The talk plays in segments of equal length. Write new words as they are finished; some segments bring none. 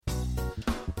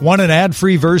Want an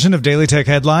ad-free version of Daily Tech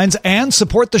Headlines and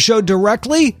support the show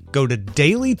directly? Go to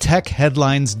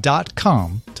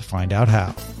dailytechheadlines.com to find out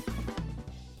how.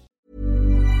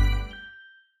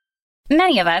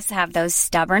 Many of us have those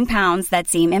stubborn pounds that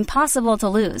seem impossible to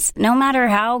lose, no matter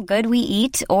how good we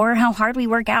eat or how hard we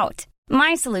work out.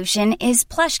 My solution is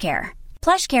PlushCare.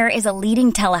 PlushCare is a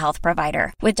leading telehealth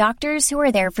provider with doctors who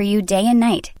are there for you day and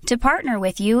night to partner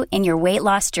with you in your weight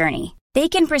loss journey. They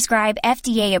can prescribe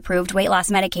FDA-approved weight loss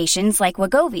medications like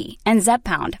Wegovy and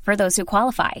Zepbound for those who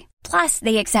qualify. Plus,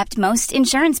 they accept most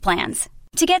insurance plans.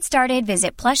 To get started,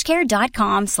 visit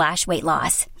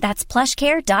plushcare.com/weightloss. That's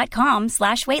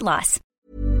plushcare.com/weightloss.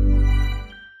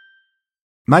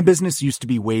 My business used to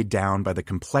be weighed down by the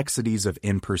complexities of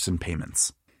in-person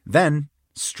payments. Then,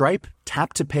 Stripe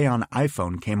Tap to Pay on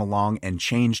iPhone came along and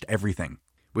changed everything.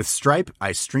 With Stripe,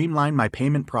 I streamlined my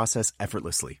payment process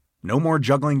effortlessly. No more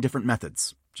juggling different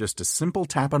methods. Just a simple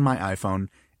tap on my iPhone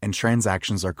and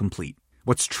transactions are complete.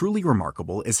 What's truly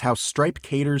remarkable is how Stripe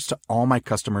caters to all my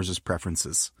customers'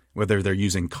 preferences. Whether they're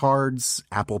using cards,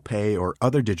 Apple Pay, or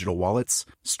other digital wallets,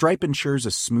 Stripe ensures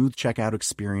a smooth checkout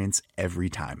experience every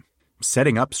time.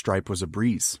 Setting up Stripe was a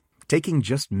breeze, taking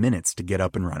just minutes to get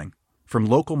up and running. From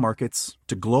local markets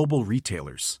to global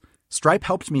retailers, Stripe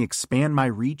helped me expand my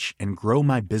reach and grow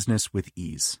my business with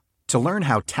ease. To learn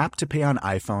how Tap to Pay on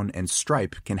iPhone and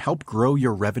Stripe can help grow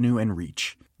your revenue and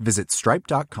reach, visit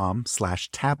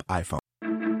stripe.com/tapiphone.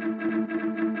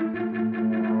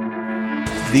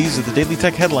 These are the Daily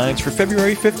Tech headlines for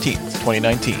February 15th,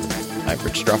 2019. I'm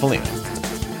Rich Stroffolino.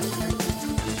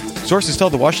 Sources tell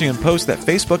the Washington Post that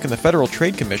Facebook and the Federal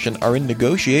Trade Commission are in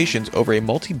negotiations over a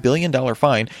multi-billion-dollar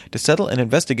fine to settle an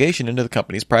investigation into the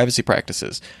company's privacy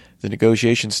practices. The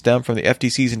negotiations stem from the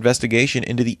FTC's investigation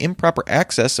into the improper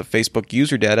access of Facebook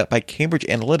user data by Cambridge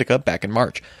Analytica back in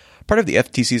March. Part of the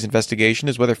FTC's investigation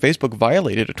is whether Facebook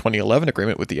violated a 2011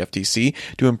 agreement with the FTC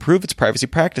to improve its privacy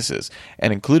practices,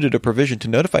 and included a provision to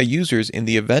notify users in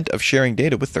the event of sharing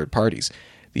data with third parties.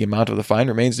 The amount of the fine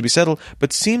remains to be settled,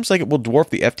 but seems like it will dwarf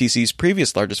the FTC's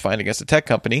previous largest fine against the tech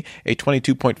company, a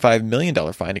 $22.5 million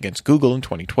fine against Google in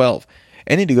 2012.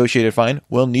 Any negotiated fine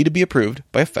will need to be approved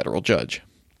by a federal judge.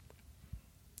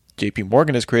 JP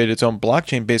Morgan has created its own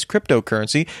blockchain-based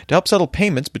cryptocurrency to help settle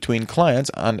payments between clients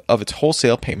of its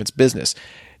wholesale payments business.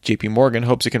 JP Morgan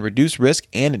hopes it can reduce risk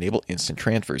and enable instant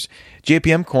transfers.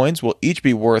 JPM coins will each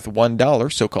be worth $1,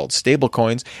 so-called stable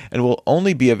coins, and will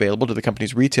only be available to the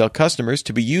company's retail customers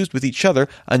to be used with each other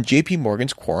on JP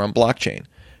Morgan's Quorum blockchain.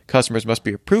 Customers must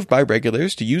be approved by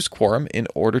regulators to use Quorum in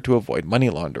order to avoid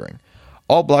money laundering.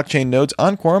 All blockchain nodes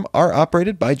on Quorum are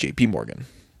operated by JP Morgan.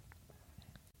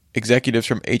 Executives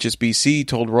from HSBC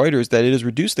told Reuters that it has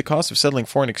reduced the cost of settling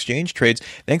foreign exchange trades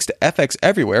thanks to FX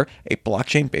Everywhere, a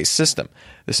blockchain-based system.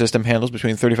 The system handles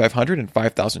between 3,500 and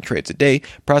 5,000 trades a day,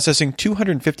 processing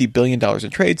 $250 billion in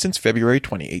trades since February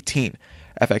 2018.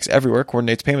 FX Everywhere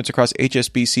coordinates payments across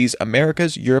HSBC's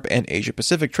Americas, Europe, and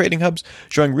Asia-Pacific trading hubs,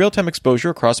 showing real-time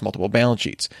exposure across multiple balance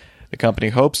sheets. The company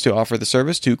hopes to offer the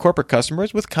service to corporate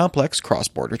customers with complex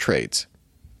cross-border trades.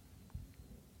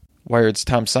 Wired's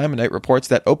Tom Simonite reports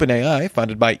that OpenAI,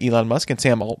 founded by Elon Musk and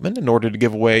Sam Altman in order to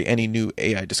give away any new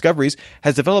AI discoveries,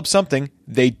 has developed something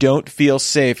they don't feel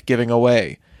safe giving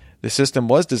away. The system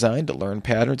was designed to learn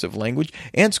patterns of language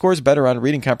and scores better on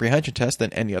reading comprehension tests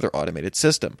than any other automated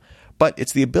system. But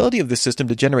it's the ability of the system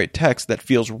to generate text that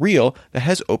feels real that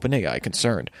has OpenAI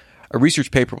concerned. A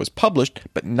research paper was published,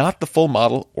 but not the full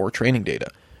model or training data.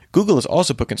 Google has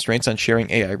also put constraints on sharing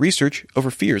AI research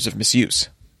over fears of misuse.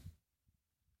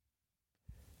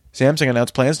 Samsung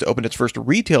announced plans to open its first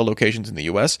retail locations in the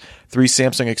U.S. 3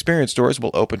 Samsung Experience stores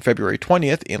will open February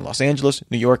 20th in Los Angeles,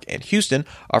 New York, and Houston,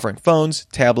 offering phones,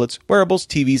 tablets, wearables,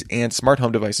 TVs, and smart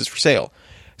home devices for sale.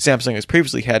 Samsung has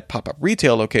previously had pop-up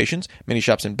retail locations, mini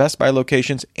shops and Best Buy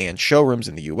locations, and showrooms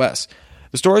in the U.S.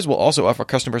 The stores will also offer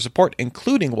customer support,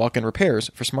 including walk-in repairs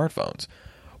for smartphones.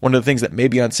 One of the things that may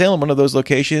be on sale in one of those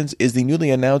locations is the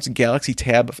newly announced Galaxy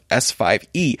Tab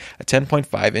S5e, a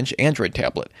 10.5-inch Android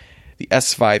tablet. The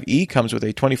S5e comes with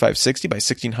a 2560 by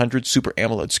 1600 Super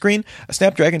AMOLED screen, a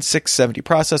Snapdragon 670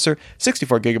 processor,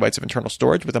 64GB of internal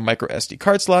storage with a micro SD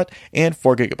card slot, and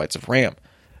 4GB of RAM.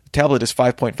 The tablet is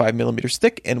 5.5mm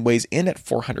thick and weighs in at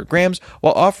 400 grams,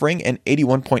 while offering an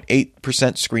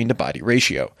 81.8% screen-to-body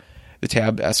ratio. The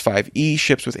Tab S5e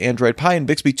ships with Android Pie and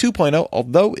Bixby 2.0,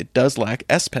 although it does lack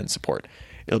S Pen support.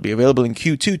 It'll be available in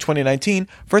Q2 2019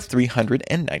 for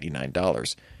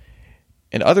 $399.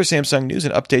 In other Samsung news,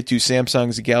 an update to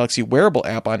Samsung's Galaxy wearable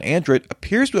app on Android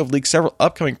appears to have leaked several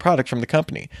upcoming products from the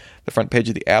company. The front page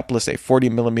of the app lists a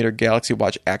 40mm Galaxy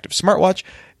Watch Active smartwatch,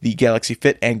 the Galaxy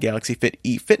Fit and Galaxy Fit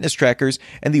E fitness trackers,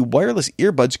 and the wireless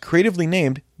earbuds creatively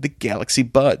named the Galaxy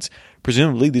Buds.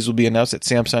 Presumably, these will be announced at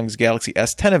Samsung's Galaxy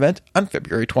S10 event on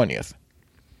February 20th.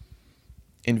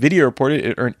 NVIDIA reported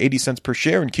it earned 80 cents per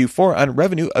share in Q4 on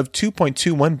revenue of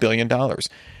 $2.21 billion.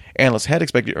 Analysts had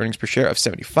expected earnings per share of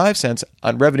 75 cents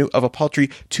on revenue of a paltry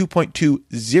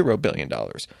 $2.20 billion.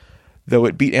 Though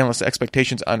it beat analysts'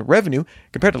 expectations on revenue,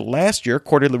 compared to last year,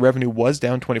 quarterly revenue was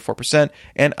down 24%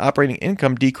 and operating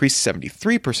income decreased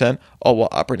 73%, all while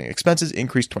operating expenses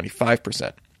increased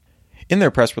 25%. In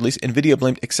their press release, NVIDIA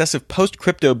blamed excessive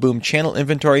post-crypto boom channel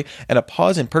inventory and a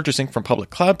pause in purchasing from public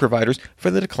cloud providers for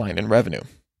the decline in revenue.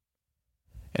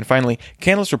 And finally,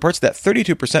 Canalys reports that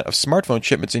 32% of smartphone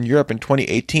shipments in Europe in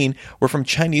 2018 were from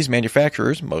Chinese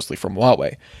manufacturers, mostly from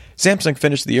Huawei. Samsung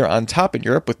finished the year on top in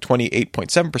Europe with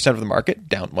 28.7% of the market,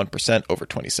 down 1% over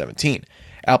 2017.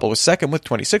 Apple was second with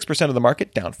 26% of the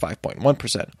market, down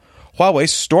 5.1%. Huawei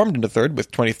stormed into third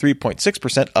with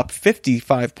 23.6%, up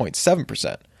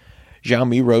 55.7%.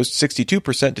 Xiaomi rose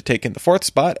 62% to take in the fourth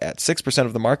spot at 6%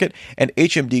 of the market, and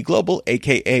HMD Global,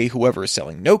 aka whoever is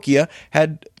selling Nokia,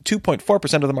 had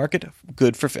 2.4% of the market,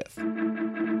 good for fifth.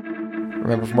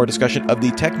 Remember, for more discussion of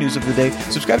the tech news of the day,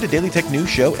 subscribe to Daily Tech News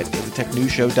Show at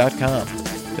dailytechnewsshow.com.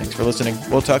 Thanks for listening.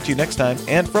 We'll talk to you next time.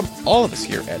 And from all of us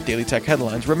here at Daily Tech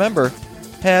Headlines, remember,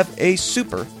 have a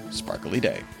super sparkly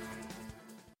day.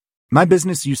 My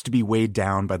business used to be weighed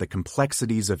down by the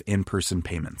complexities of in-person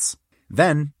payments.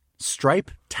 Then, Stripe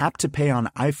Tap to Pay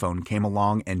on iPhone came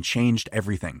along and changed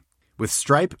everything. With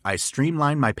Stripe, I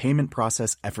streamlined my payment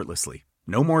process effortlessly.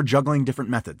 No more juggling different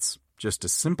methods. Just a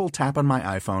simple tap on my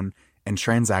iPhone and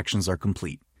transactions are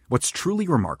complete. What's truly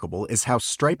remarkable is how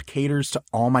Stripe caters to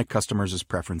all my customers'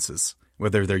 preferences.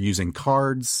 Whether they're using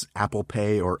cards, Apple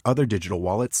Pay, or other digital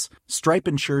wallets, Stripe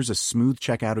ensures a smooth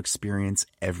checkout experience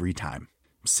every time.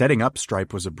 Setting up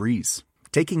Stripe was a breeze,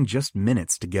 taking just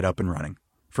minutes to get up and running.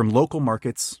 From local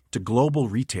markets to global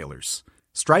retailers,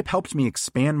 Stripe helped me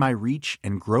expand my reach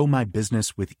and grow my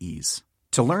business with ease.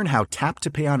 To learn how Tap to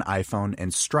Pay on iPhone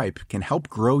and Stripe can help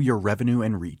grow your revenue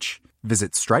and reach,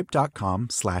 visit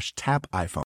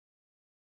stripe.com/tapiphone.